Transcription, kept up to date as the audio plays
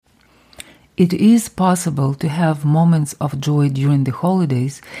It is possible to have moments of joy during the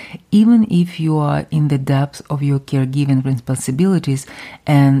holidays, even if you are in the depths of your caregiving responsibilities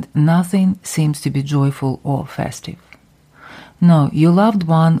and nothing seems to be joyful or festive. No, your loved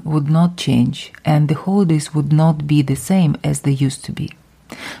one would not change, and the holidays would not be the same as they used to be.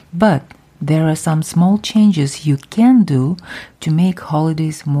 But there are some small changes you can do to make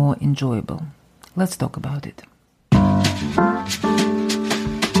holidays more enjoyable. Let's talk about it.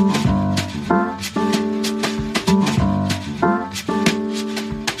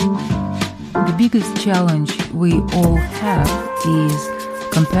 The biggest challenge we all have is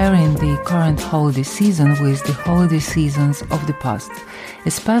comparing the current holiday season with the holiday seasons of the past,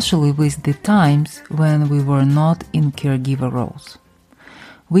 especially with the times when we were not in caregiver roles.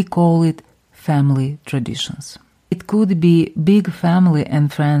 We call it family traditions. It could be big family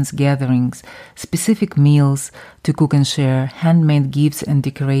and friends gatherings, specific meals to cook and share, handmade gifts and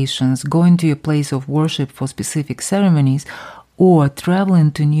decorations, going to a place of worship for specific ceremonies, or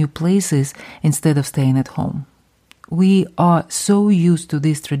traveling to new places instead of staying at home. We are so used to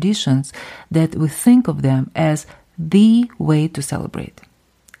these traditions that we think of them as the way to celebrate.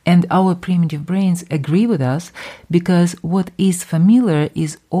 And our primitive brains agree with us because what is familiar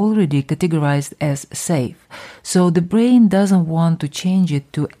is already categorized as safe. So the brain doesn't want to change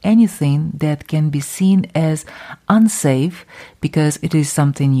it to anything that can be seen as unsafe because it is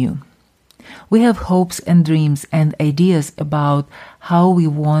something new. We have hopes and dreams and ideas about how we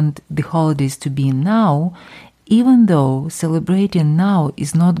want the holidays to be now, even though celebrating now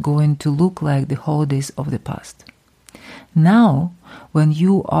is not going to look like the holidays of the past. Now, when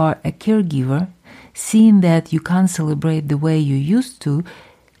you are a caregiver, seeing that you can't celebrate the way you used to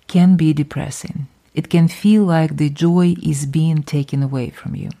can be depressing. It can feel like the joy is being taken away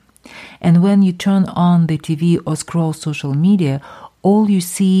from you. And when you turn on the TV or scroll social media, all you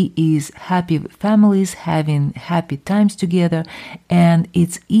see is happy families having happy times together, and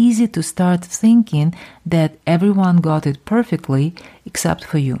it's easy to start thinking that everyone got it perfectly except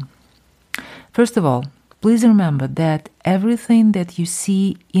for you. First of all, please remember that everything that you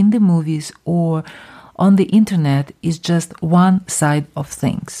see in the movies or on the internet is just one side of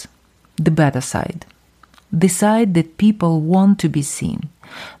things, the better side, the side that people want to be seen,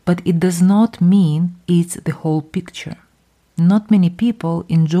 but it does not mean it's the whole picture. Not many people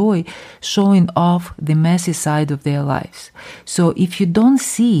enjoy showing off the messy side of their lives. So if you don't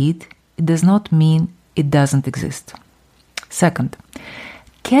see it, it does not mean it doesn't exist. Second,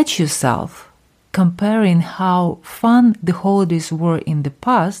 catch yourself comparing how fun the holidays were in the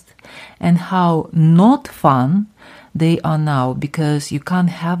past and how not fun they are now, because you can't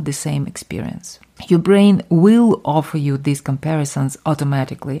have the same experience. Your brain will offer you these comparisons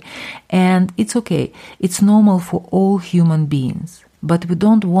automatically, and it's okay. It's normal for all human beings, but we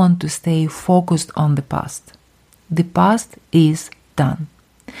don't want to stay focused on the past. The past is done.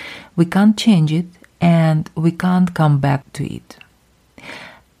 We can't change it, and we can't come back to it.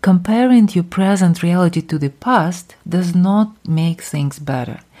 Comparing your present reality to the past does not make things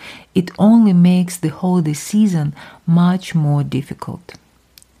better. It only makes the holiday season much more difficult.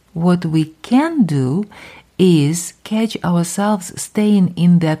 What we can do is catch ourselves staying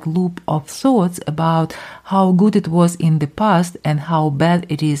in that loop of thoughts about how good it was in the past and how bad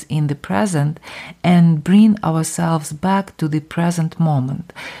it is in the present, and bring ourselves back to the present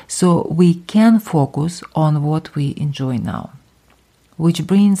moment so we can focus on what we enjoy now. Which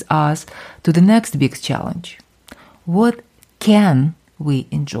brings us to the next big challenge. What can we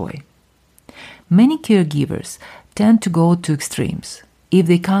enjoy? Many caregivers tend to go to extremes. If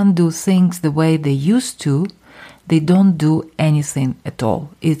they can't do things the way they used to, they don't do anything at all.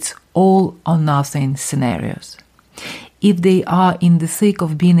 It's all or nothing scenarios. If they are in the thick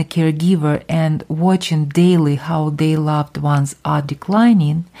of being a caregiver and watching daily how their loved ones are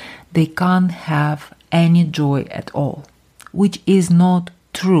declining, they can't have any joy at all, which is not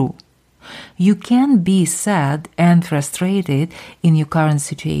true. You can be sad and frustrated in your current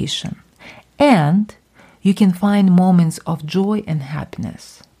situation, and you can find moments of joy and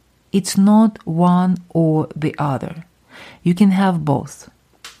happiness. It's not one or the other. You can have both.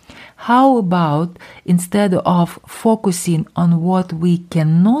 How about, instead of focusing on what we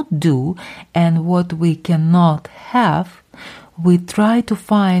cannot do and what we cannot have, we try to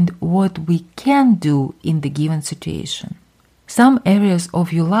find what we can do in the given situation? Some areas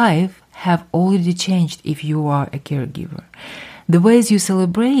of your life have already changed if you are a caregiver. The ways you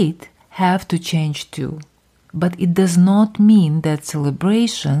celebrate have to change too. But it does not mean that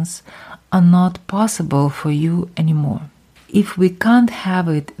celebrations are not possible for you anymore. If we can't have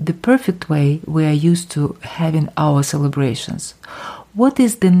it the perfect way we are used to having our celebrations, what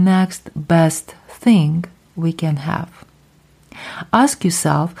is the next best thing we can have? Ask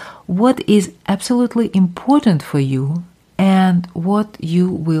yourself what is absolutely important for you and what you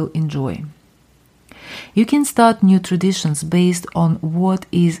will enjoy. You can start new traditions based on what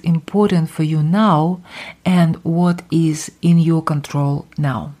is important for you now and what is in your control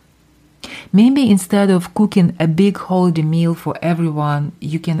now. Maybe instead of cooking a big holiday meal for everyone,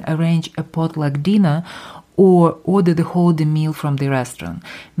 you can arrange a potluck dinner or order the holiday meal from the restaurant.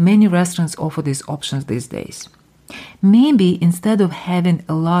 Many restaurants offer these options these days. Maybe instead of having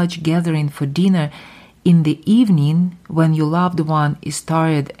a large gathering for dinner in the evening when your loved one is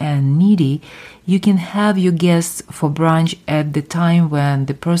tired and needy, you can have your guests for brunch at the time when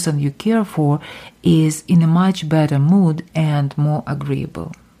the person you care for is in a much better mood and more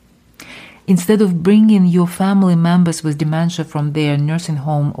agreeable. Instead of bringing your family members with dementia from their nursing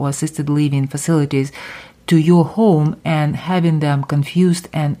home or assisted living facilities to your home and having them confused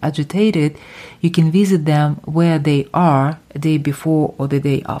and agitated, you can visit them where they are a day before or the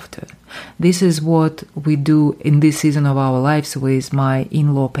day after. This is what we do in this season of our lives with my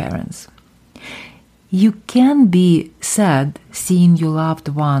in-law parents. You can be sad seeing your loved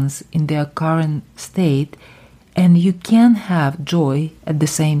ones in their current state, and you can have joy at the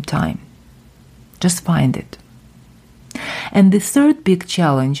same time. Just find it. And the third big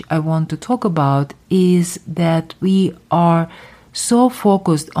challenge I want to talk about is that we are so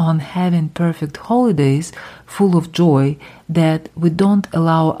focused on having perfect holidays full of joy that we don't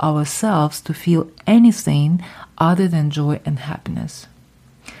allow ourselves to feel anything other than joy and happiness.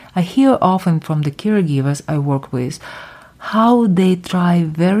 I hear often from the caregivers I work with how they try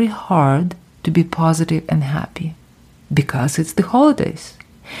very hard to be positive and happy because it's the holidays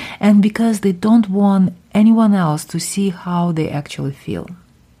and because they don't want anyone else to see how they actually feel.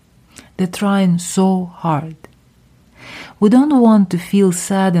 They're trying so hard. We don't want to feel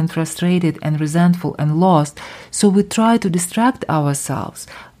sad and frustrated and resentful and lost, so we try to distract ourselves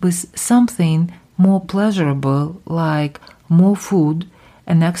with something more pleasurable like more food,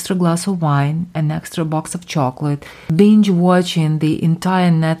 an extra glass of wine, an extra box of chocolate, binge watching the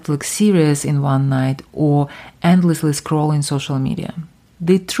entire Netflix series in one night, or endlessly scrolling social media.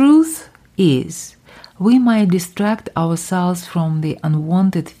 The truth is, we might distract ourselves from the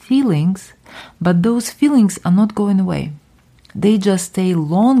unwanted feelings, but those feelings are not going away. They just stay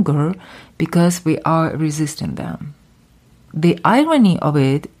longer because we are resisting them. The irony of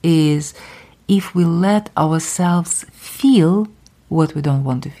it is, if we let ourselves feel what we don't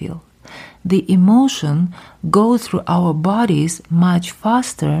want to feel, the emotion goes through our bodies much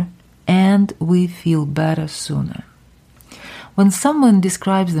faster and we feel better sooner. When someone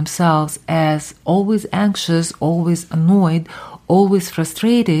describes themselves as always anxious, always annoyed, always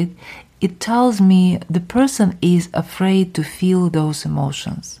frustrated, it tells me the person is afraid to feel those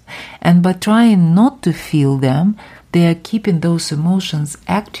emotions. And by trying not to feel them, they are keeping those emotions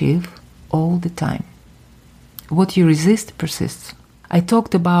active all the time. What you resist persists. I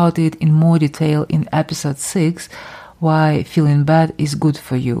talked about it in more detail in episode 6, why feeling bad is good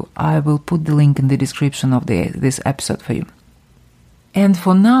for you. I will put the link in the description of this episode for you. And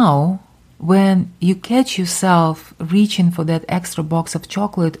for now, when you catch yourself reaching for that extra box of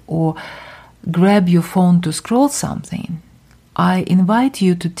chocolate or grab your phone to scroll something, I invite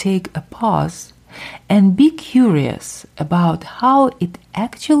you to take a pause and be curious about how it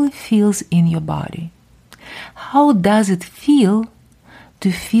actually feels in your body. How does it feel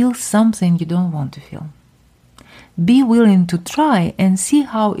to feel something you don't want to feel? Be willing to try and see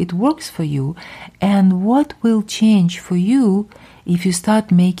how it works for you and what will change for you if you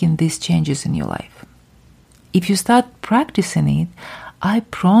start making these changes in your life. If you start practicing it, I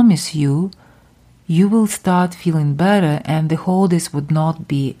promise you, you will start feeling better and the holidays would not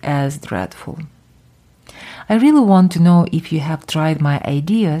be as dreadful. I really want to know if you have tried my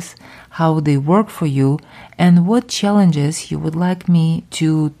ideas, how they work for you, and what challenges you would like me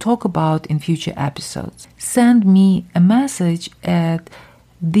to talk about in future episodes. Send me a message at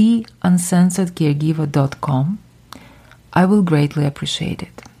theuncensoredcaregiver.com. I will greatly appreciate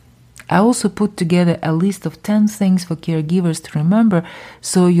it. I also put together a list of 10 things for caregivers to remember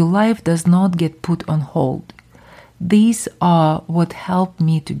so your life does not get put on hold. These are what helped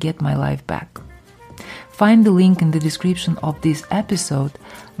me to get my life back. Find the link in the description of this episode,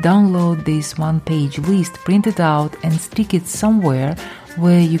 download this one-page list, print it out and stick it somewhere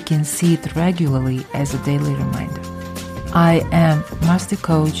where you can see it regularly as a daily reminder. I am Master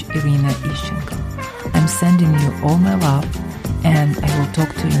Coach Irina Ishchenko. I'm sending you all my love and I will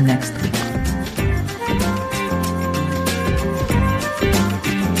talk to you next week.